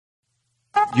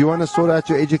You want to sort out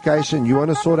your education. You want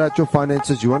to sort out your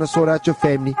finances. You want to sort out your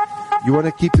family. You want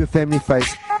to keep your family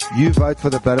face. You vote for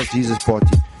the Blood of Jesus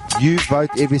Party. You vote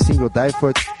every single day for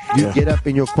it. You get up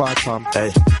in your quiet time.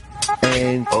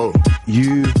 And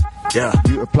you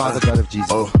apply the blood of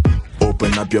Jesus.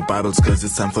 Open up your Bibles cause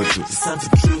it's time for truth. It's time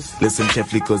for truth. Listen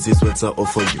carefully cause these words are all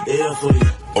for you.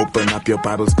 Open up your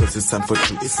Bibles cause it's time for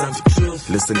truth. It's time for truth.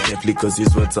 Listen carefully cause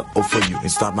these words are all for you.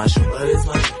 It's not my show,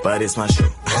 but it's my show.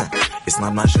 It's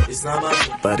not my show,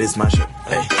 but it's my show.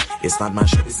 Hey, it's not my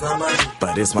show,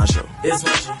 but it's my show.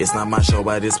 It's not my show,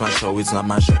 but it's my show. It's not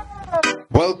my show.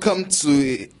 Welcome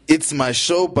to It's My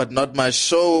Show, but Not My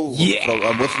Show.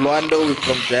 I'm with Luando. We're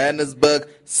from Johannesburg,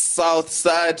 South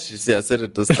Side. You see, I said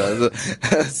it this time.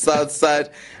 South Side.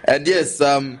 And yes,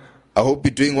 I hope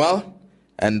you're doing well.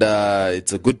 And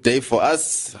it's a good day for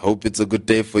us. I hope it's a good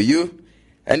day for you.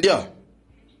 And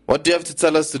what do you have to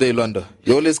tell us today, Luando?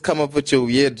 You always come up with your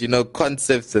weird,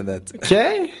 concepts and that.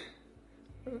 Okay.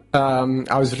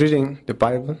 I was reading the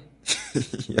Bible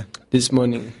this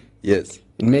morning. Yes.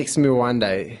 It makes me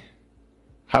wonder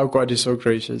how God is so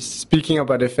gracious. Speaking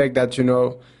about the fact that,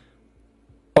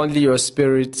 only your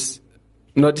spirit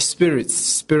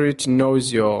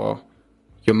knows your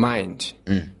mind.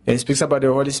 And it speaks about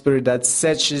the Holy Spirit that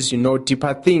searches,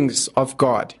 deeper things of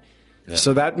God. Yeah.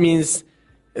 So that means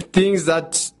things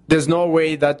that there's no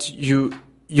way that you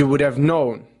would have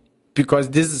known, because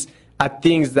these are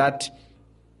things that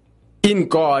in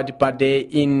God, but they're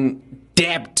in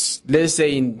depth. Let's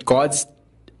say in God's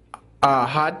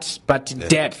heart, but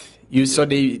depth. So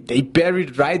they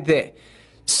buried right there.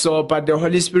 So, but the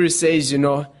Holy Spirit says,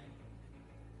 so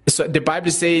the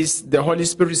Bible says the Holy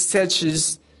Spirit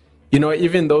searches,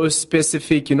 even those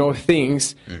specific,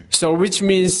 things. So, which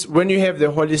means when you have the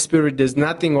Holy Spirit, there's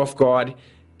nothing of God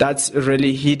that's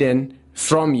really hidden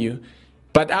from you.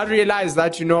 But I realize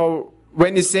that,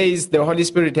 when it says the Holy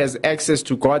Spirit has access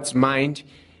to God's mind,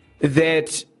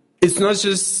 that it's not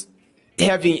just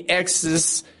having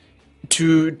access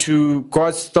to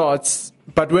God's thoughts,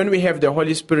 but when we have the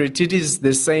Holy Spirit, it is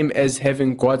the same as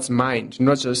having God's mind,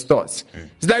 not just thoughts.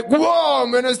 It's like, whoa,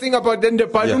 when I was thinking about then the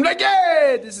Bible, I'm like,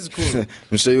 yeah, this is cool.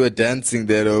 I'm sure you were dancing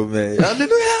there, oh man.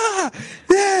 Hallelujah!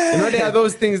 Yeah! There are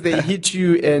those things that hit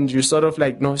you and you sort of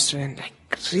like, no strength, like,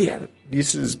 yeah,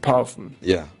 this is powerful.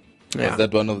 Yeah. Is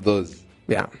that one of those?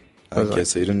 Yeah. Okay,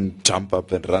 so you didn't jump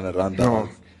up and run around the house.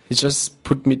 It just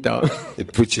put me down.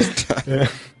 It put you down.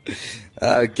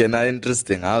 Okay, now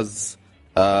interesting. I was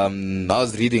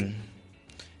reading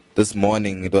this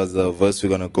morning. It was a verse we're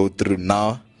going to go through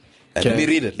now. And let me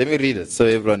read it so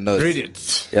everyone knows. Read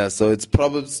it. Yeah, so it's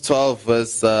Proverbs 12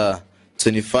 verse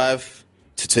 25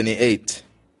 to 28.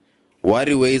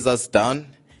 Worry weighs us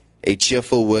down. A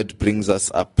cheerful word brings us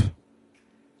up.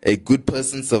 A good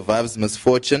person survives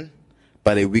misfortune,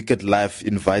 but a wicked life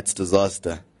invites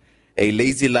disaster. A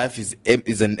lazy life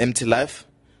is an empty life,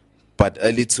 but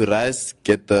early to rise,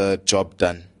 get the job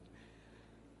done.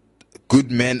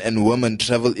 Good men and women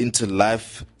travel into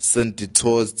life, sin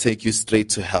detours take you straight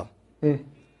to hell. Let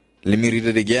me read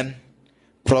it again.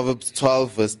 Proverbs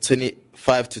 12 verse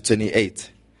 25 to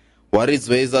 28. Worries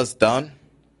weighs us down.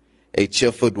 A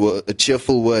cheerful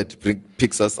word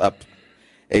picks us up.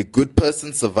 A good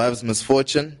person survives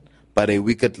misfortune, but a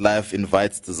wicked life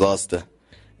invites disaster.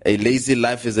 A lazy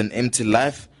life is an empty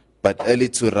life, but early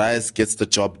to rise gets the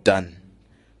job done.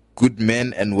 Good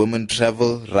men and women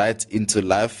travel right into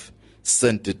life.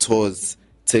 Sin detours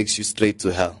takes you straight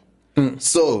to hell.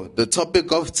 So the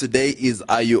topic of today is,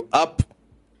 are you up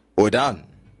or down?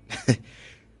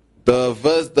 The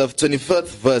 21st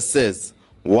verse says,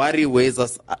 worry weighs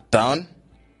us down.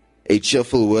 A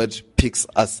cheerful word picks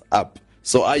us up.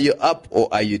 So are you up or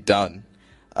are you down?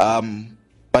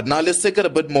 But now let's take it a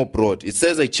bit more broad. It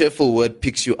says a cheerful word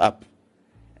picks you up.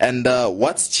 And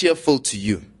what's cheerful to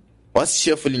you? What's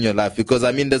cheerful in your life? Because,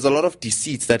 there's a lot of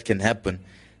deceits that can happen.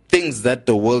 Things that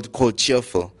the world call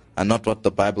cheerful are not what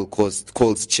the Bible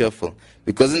calls cheerful.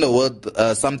 Because in the world,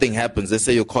 something happens. They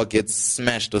say your car gets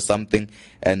smashed or something,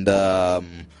 and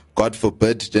God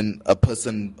forbid, then a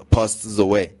person passes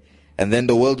away. And then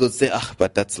the world will say,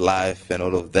 but that's life and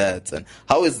all of that. And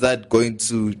how is that going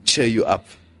to cheer you up?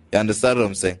 You understand what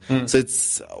I'm saying? So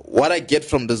it's what I get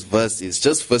from this verse is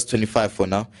just verse 25 for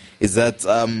now, is that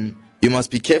you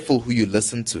must be careful who you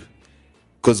listen to.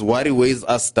 Because worry weighs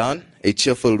us down, a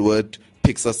cheerful word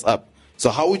picks us up.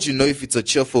 So how would you know if it's a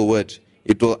cheerful word?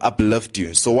 It will uplift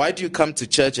you. So why do you come to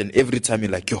church and every time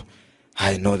you're like,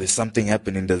 I know there's something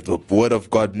happening, the word of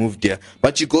God moved here.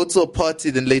 But you go to a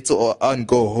party, then later on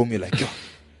go home, you're like,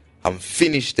 I'm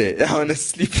finished there. I want to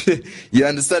sleep. You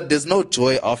understand? There's no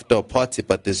joy after a party,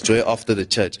 but there's joy after the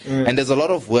church. And there's a lot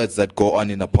of words that go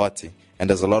on in a party. And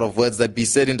there's a lot of words that be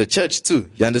said in the church too.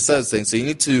 You understand what I'm saying? So you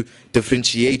need to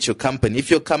differentiate your company.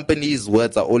 If your company's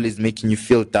words are always making you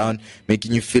feel down,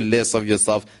 making you feel less of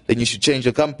yourself, then you should change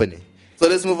your company. So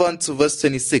let's move on to verse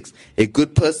 26. A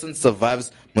good person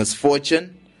survives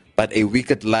misfortune, but a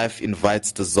wicked life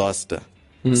invites disaster.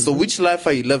 So which life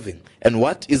are you living? And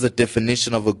what is the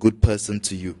definition of a good person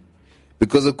to you?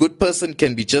 Because a good person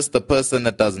can be just a person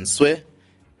that doesn't swear,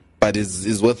 but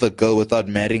is with a girl without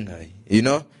marrying her. You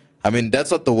know? I mean,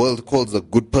 that's what the world calls a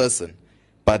good person.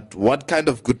 But what kind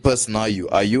of good person are you?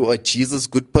 Are you a Jesus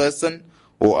good person,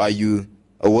 or are you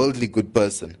a worldly good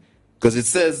person? Because it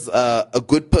says a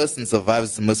good person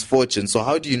survives misfortune. So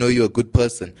how do you know you're a good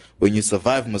person? When you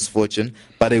survive misfortune,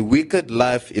 but a wicked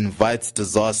life invites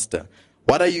disaster.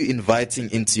 What are you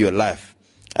inviting into your life?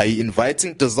 Are you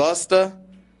inviting disaster?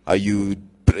 Are you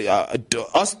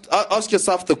ask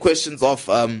yourself the questions of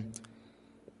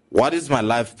what is my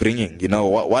life bringing? You know,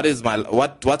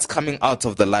 what's coming out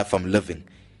of the life I'm living?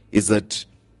 Is it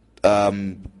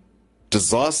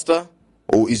disaster,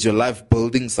 or is your life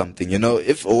building something? You know,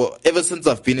 ever since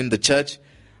I've been in the church,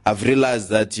 I've realized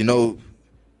that, you know,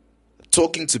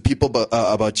 talking to people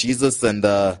about Jesus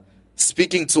and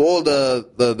speaking to all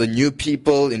the new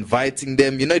people, inviting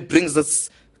them, you know, it brings this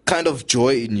kind of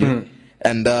joy in you.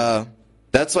 And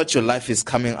that's what your life is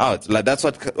coming out. Like, that's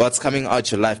what's coming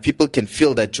out your life. People can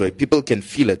feel that joy. People can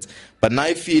feel it. But now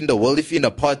if you're in the world, if you're in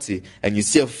a party and you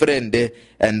see a friend there,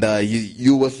 and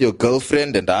you with your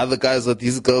girlfriend and the other guy's with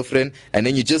his girlfriend, and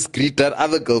then you just greet that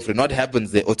other girlfriend, what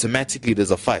happens there? Automatically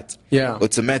there's a fight. Yeah.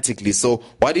 Automatically. So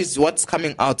what's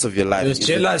coming out of your life? There's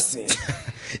jealousy.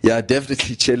 Yeah,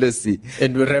 definitely jealousy.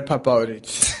 And we rap about it.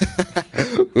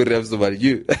 Who raps about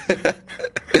you?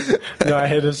 No, I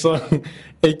had a song,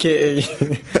 aka I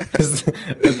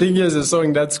think there's a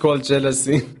song that's called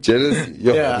Jealousy. Jealousy?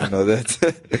 Yo, Yeah. I didn't know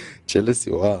that.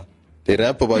 Jealousy, wow. They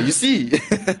rap about, you see,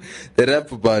 they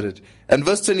rap about it. And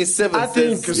verse 27 I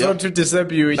think, says, sorry to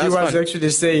disturb you, he That's was fine. actually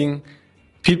saying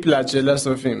people are jealous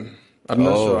of him. I'm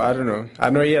not sure, I don't know. I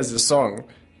know he has a song,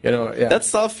 you know, yeah. That's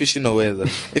selfish in a way, though,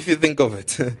 if you think of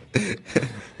it.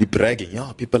 You're bragging,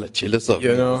 yeah, people are jealous of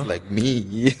You me. know. It's like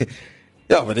me.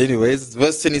 Yeah, but anyways,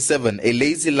 verse 27, a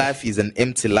lazy life is an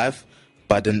empty life,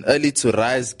 but an early to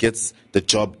rise gets the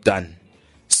job done.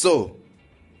 So,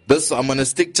 I'm going to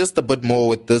stick just a bit more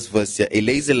with this verse here. A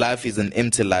lazy life is an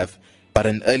empty life, but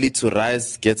an early to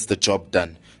rise gets the job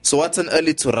done. So what's an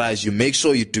early to rise? You make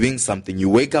sure you're doing something. You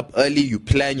wake up early, you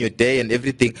plan your day and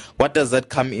everything. What does that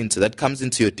come into? That comes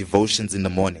into your devotions in the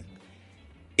morning.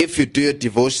 If you do your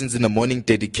devotions in the morning,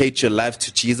 dedicate your life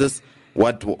to Jesus,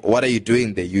 what are you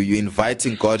doing there? You're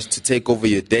inviting God to take over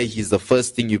your day. He's the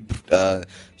first thing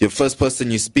your first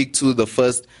person you speak to, the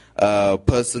first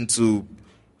person to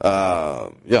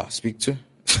speak to.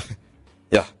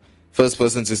 Yeah, first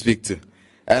person to speak to.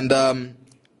 And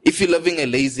if you're living a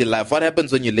lazy life, what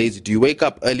happens when you're lazy? Do you wake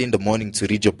up early in the morning to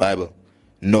read your Bible?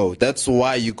 No, that's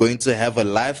why you're going to have a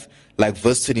life like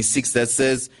verse 26 that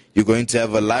says you're going to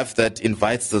have a life that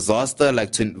invites disaster.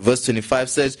 Like verse 25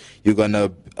 says you're going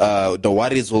to, the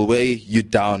worries will weigh you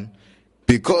down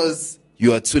because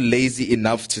you are too lazy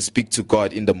enough to speak to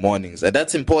God in the mornings. And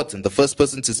that's important. The first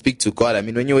person to speak to God. I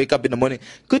mean, when you wake up in the morning,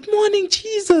 good morning,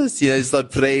 Jesus. You start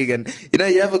praying and,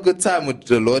 you have a good time with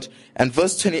the Lord. And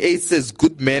verse 28 says,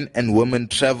 good men and women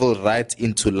travel right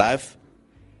into life.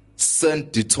 Certain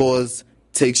detours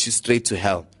takes you straight to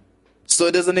hell.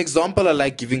 So there's an example I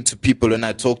like giving to people when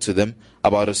I talk to them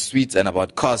about a sweet and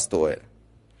about castor oil.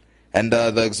 And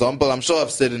the example, I'm sure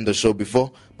I've said in the show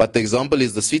before, but the example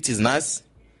is the sweet is nice,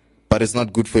 but it's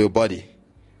not good for your body.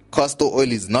 Castor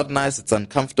oil is not nice, it's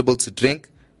uncomfortable to drink,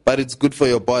 but it's good for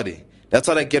your body. That's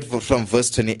what I get from verse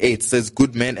 28. It says,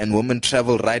 good men and women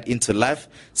travel right into life.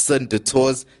 Certain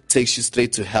detours takes you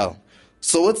straight to hell.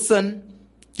 So with sin,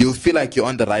 you'll feel like you're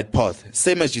on the right path.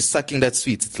 Same as you sucking that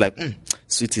sweet. It's like,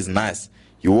 sweet is nice.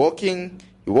 You're walking,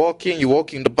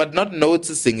 but not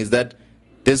noticing is that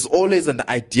there's always an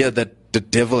idea that the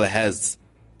devil has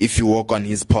if you walk on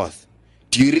his path.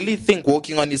 Do you really think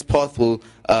walking on his path will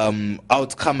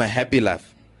outcome a happy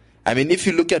life? I mean, if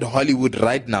you look at Hollywood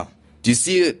right now, do you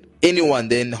see anyone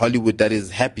there in Hollywood that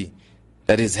is happy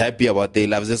about their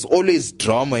lives? There's always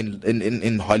drama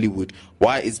in Hollywood.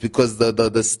 Why? It's because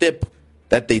the step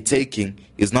that they're taking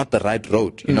is not the right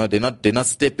road. They're not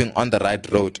stepping on the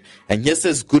right road. And here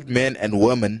says good men and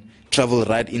women travel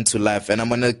right into life. And I'm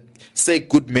gonna say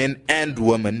good men and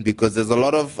women because there's a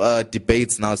lot of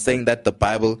debates now saying that the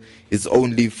Bible is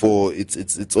only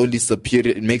it's only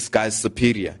superior. It makes guys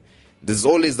superior. There's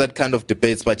always that kind of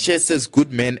debates. But here it says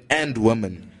good men and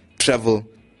women travel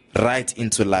right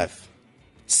into life.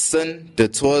 Sin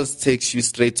detours, takes you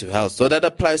straight to hell. So that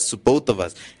applies to both of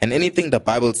us. And anything the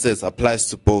Bible says applies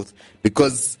to both.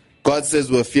 Because God says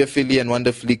we're fearfully and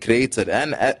wonderfully created.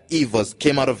 And Eve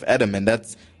came out of Adam, and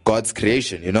that's God's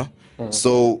creation, you know?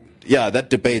 So, yeah, that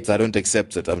debate, I don't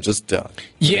accept it. I'm just in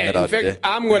fact,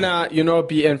 I'm going to,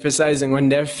 be emphasizing on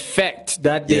the fact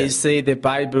that they say the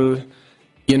Bible,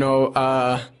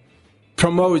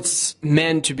 promotes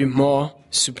men to be more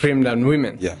supreme than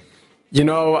women. Yeah.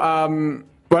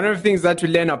 One of the things that we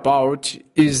learn about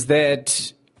is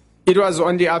that it was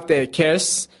only after a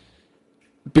curse,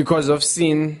 because of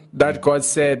sin, that God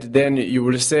said, then you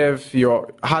will serve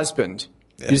your husband.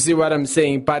 Yeah. You see what I'm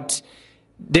saying? But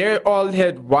they all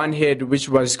had one head, which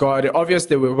was God. Obviously,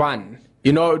 they were one.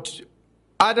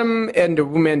 Adam and the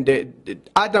woman,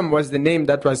 Adam was the name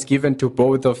that was given to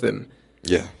both of them.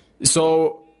 Yeah.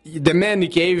 So the man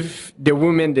gave the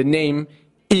woman the name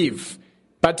Eve.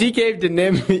 But he gave the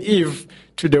name Eve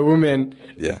to the woman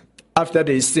after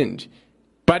they sinned.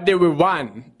 But they were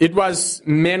one. It was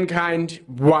mankind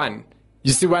one.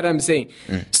 You see what I'm saying?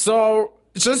 So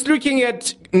just looking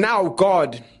at now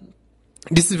God,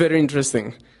 this is very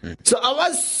interesting. So I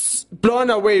was blown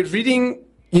away reading,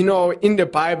 in the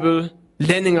Bible,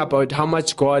 learning about how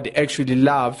much God actually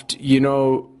loved,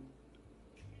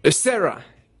 Sarah.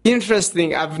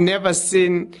 Interesting. I've never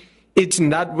seen it in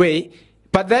that way.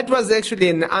 But that was actually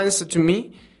an answer to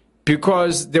me,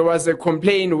 because there was a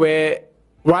complaint where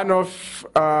one of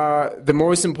the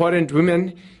most important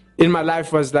women in my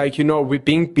life was like, we're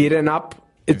being beaten up.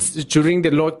 It's during the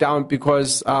lockdown,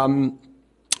 because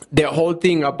the whole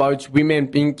thing about women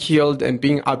being killed and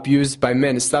being abused by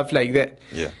men, stuff like that.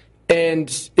 Yeah. And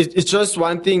it's just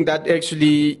one thing that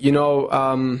actually,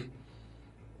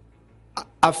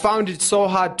 I found it so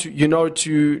hard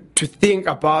to think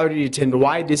about it and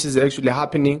why this is actually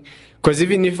happening. Because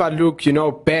even if I look,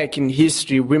 back in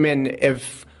history, women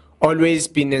have always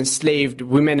been enslaved.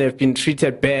 Women have been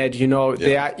treated bad.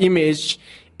 Their image,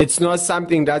 it's not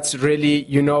something that's really,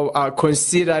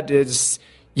 considered as,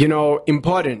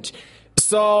 important.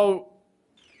 So,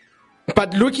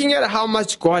 but looking at how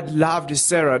much God loved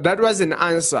Sarah, that was an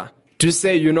answer to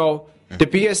say, the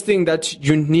biggest thing that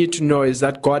you need to know is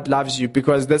that God loves you,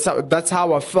 because that's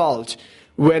how I felt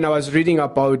when I was reading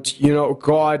about,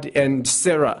 God and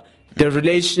Sarah, the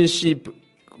relationship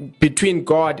between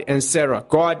God and Sarah,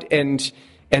 God and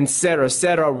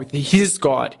Sarah with his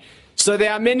God. So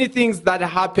there are many things that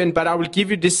happen, but I will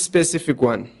give you this specific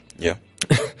one. Yeah.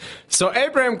 So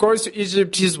Abraham goes to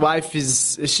Egypt. His wife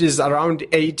she's around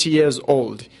 80 years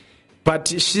old, but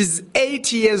she's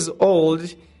 80 years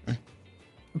old.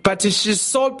 But she's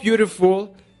so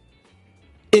beautiful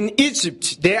in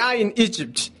Egypt. They are in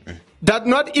Egypt. That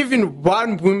not even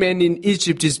one woman in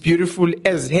Egypt is beautiful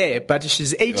as her, but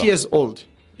she's 80 years old.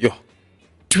 Yeah.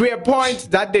 To a point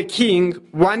that the king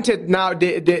wanted now,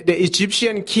 the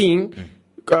Egyptian king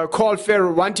called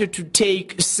Pharaoh, wanted to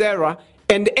take Sarah.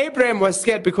 And Abraham was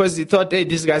scared because he thought, hey,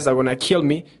 these guys are going to kill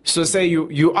me. So say,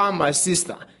 you are my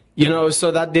sister.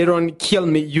 So that they don't kill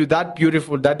me. You that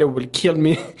beautiful that they will kill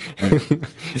me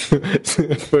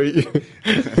for you.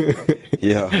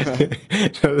 Yeah.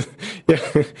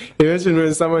 Imagine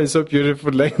when someone is so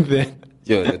beautiful like that.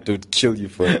 Yeah, they would kill you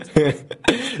for it.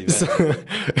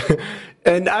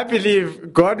 And I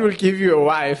believe God will give you a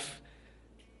wife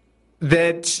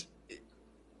that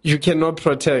you cannot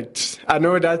protect. I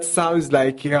know that sounds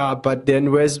like, but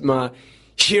then where's my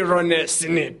hero-ness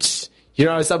in it?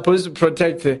 I'm supposed to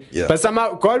protect her. Yeah. But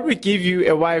somehow God will give you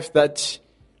a wife that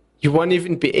you won't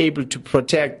even be able to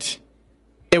protect.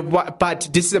 But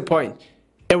this is the point.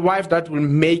 A wife that will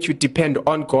make you depend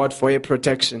on God for your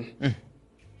protection.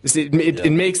 You see,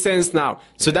 it makes sense now.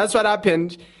 So that's what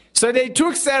happened. So they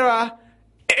took Sarah.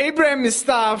 Abraham is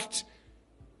starved.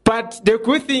 But the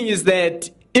good thing is that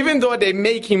even though they're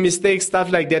making mistakes,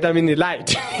 stuff like that, he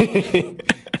lied.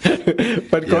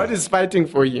 But God is fighting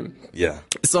for him. Yeah.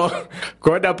 So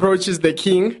God approaches the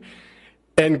king,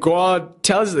 and God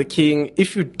tells the king,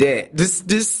 if you dare, this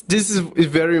is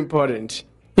very important.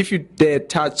 If you dare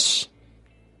touch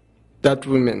that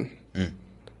woman,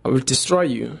 I will destroy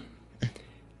you,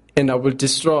 and I will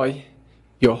destroy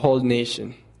your whole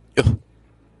nation. And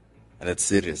that's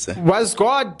serious, eh? Was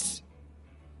God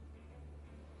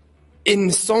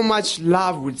in so much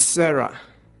love with Sarah?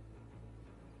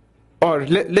 Or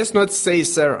let's not say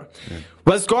Sarah.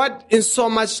 Was God in so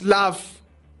much love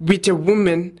with a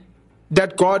woman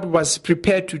that God was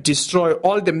prepared to destroy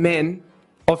all the men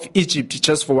of Egypt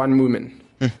just for one woman?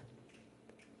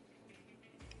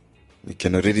 You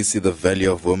can already see the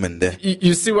value of women there.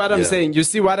 You see what I'm Yeah. saying? You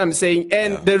see what I'm saying?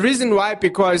 And the reason why,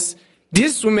 because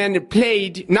this woman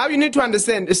played, now you need to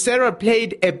understand, Sarah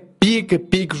played a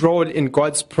big role in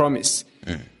God's promise.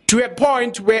 To a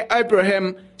point where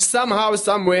Abraham, somehow,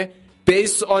 somewhere,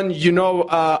 based on,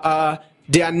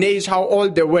 their age, how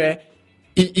old they were,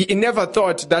 he never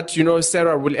thought that,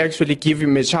 Sarah will actually give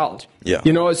him a child.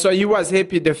 Yeah. So he was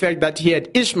happy the fact that he had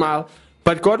Ishmael,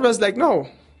 but God was like, no,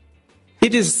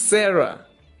 it is Sarah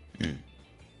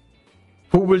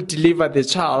who will deliver the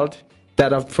child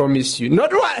that I've promised you.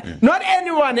 Not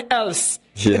anyone else.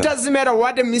 Yeah. It doesn't matter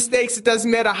what the mistakes, it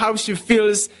doesn't matter how she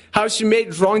feels, how she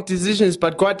made wrong decisions,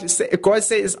 but God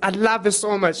says, I love her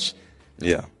so much.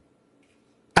 Yeah.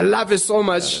 I love her so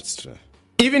much. That's true.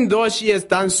 Even though she has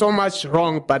done so much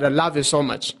wrong, but I love her so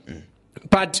much.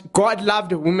 But God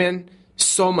loved the woman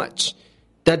so much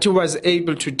that he was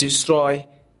able to destroy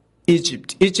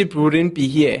Egypt. Egypt wouldn't be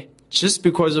here just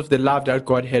because of the love that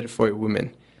God had for a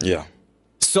woman. Yeah.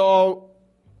 So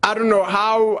I don't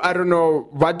know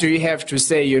what do you have to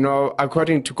say,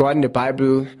 according to God in the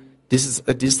Bible,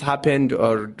 this happened,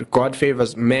 or God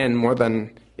favors man more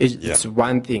than it's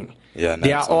one thing. Yeah,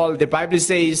 they are all, the Bible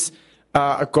says,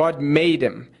 God made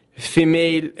them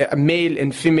male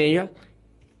and female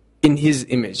in his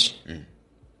image. Yeah,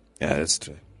 that's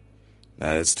true.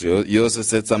 That's true. You also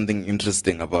said something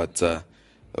interesting about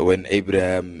when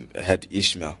Abraham had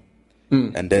Ishmael,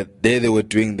 and that they were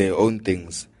doing their own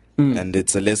things. And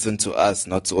it's a lesson to us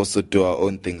not to also do our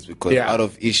own things, because out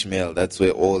of Ishmael, that's where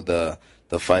all the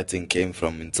fighting came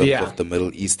from in terms of the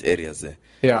Middle East areas there.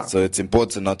 Yeah. So it's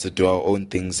important not to do our own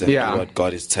things and do what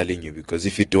God is telling you, because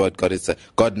if you do what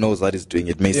God knows what He's doing.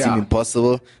 It may seem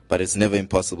impossible, but it's never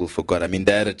impossible for God. I mean,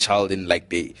 they had a child in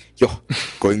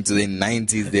going to the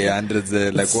 90s, their hundreds,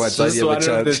 what? Just one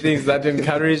of the things that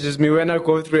encourages me when I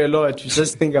go through a lot. You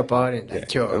just think about it,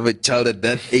 like, I have a child at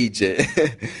that age.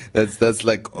 That's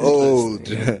like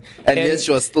old, and yet she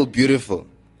was still beautiful.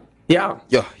 Yeah.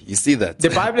 Yeah, you see that.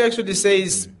 The Bible actually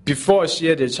says before she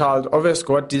had a child, obviously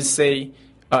God did say,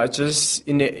 just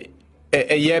in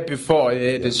a year before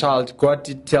the child, God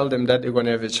did tell them that they're going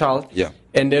to have a child. Yeah.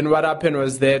 And then what happened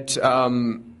was that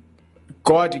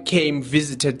God came,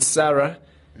 visited Sarah.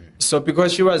 So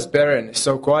because she was barren,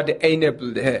 so God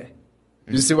enabled her.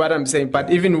 You see what I'm saying? But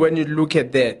even when you look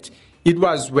at that, it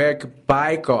was work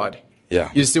by God.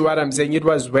 Yeah. You see what I'm saying? It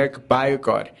was work by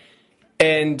God.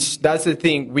 And that's the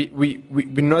thing.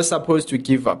 We're not supposed to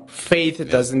give up. Faith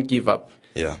doesn't give up.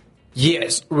 Yeah.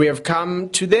 Yes, we have come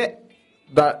to the end.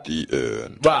 Bah.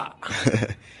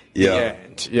 Yeah. The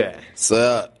end. Yeah.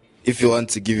 So if you want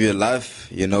to give your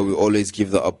life, we always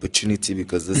give the opportunity,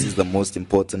 because this is the most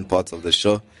important part of the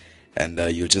show. And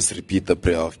you'll just repeat the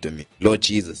prayer after me. Lord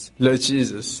Jesus. Lord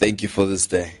Jesus. Thank you for this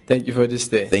day. Thank you for this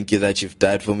day. Thank you that you've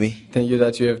died for me. Thank you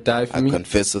that you have died for me. I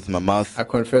confess with my mouth. I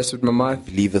confess with my mouth.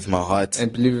 Believe with my heart.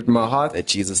 And believe with my heart. That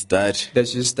Jesus died. That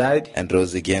Jesus died. And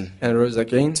rose again. And rose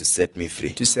again. To set me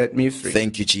free. To set me free.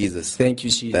 Thank you, Jesus. Thank you,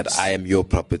 Jesus. That I am your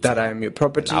property. That I am your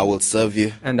property. And I will serve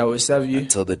you. And I will serve you.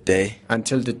 Until the day.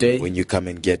 When you come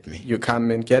and get me. You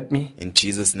come and get me. In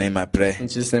Jesus' name I pray. In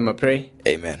Jesus' name I pray.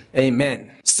 Amen.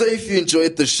 Amen. So if you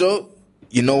enjoyed the show,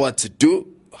 you know what to do.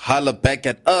 Holler back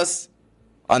at us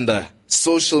on the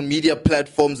social media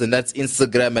platforms, and that's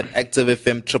Instagram at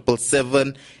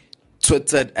ActiveFM777,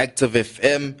 Twitter at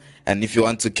ActiveFM. And if you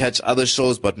want to catch other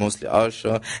shows, but mostly our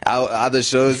other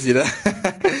shows,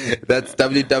 that's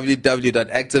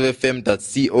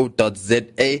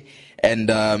www.activefm.co.za. And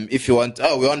if you want,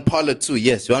 we're on Parler too.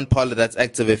 Yes, we're on Parler, that's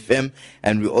Active FM.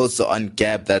 And we're also on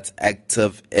Gab, that's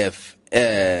Active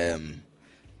FM.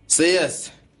 So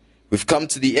yes, we've come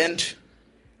to the end,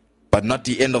 but not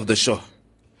the end of the show.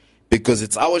 Because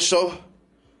it's our show,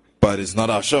 but it's not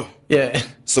our show. Yeah.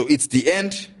 So it's the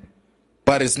end,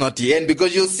 but it's not the end,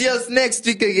 because you'll see us next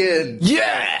week again.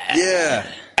 Yeah. Yeah.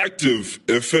 Active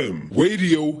FM.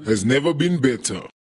 Radio has never been better.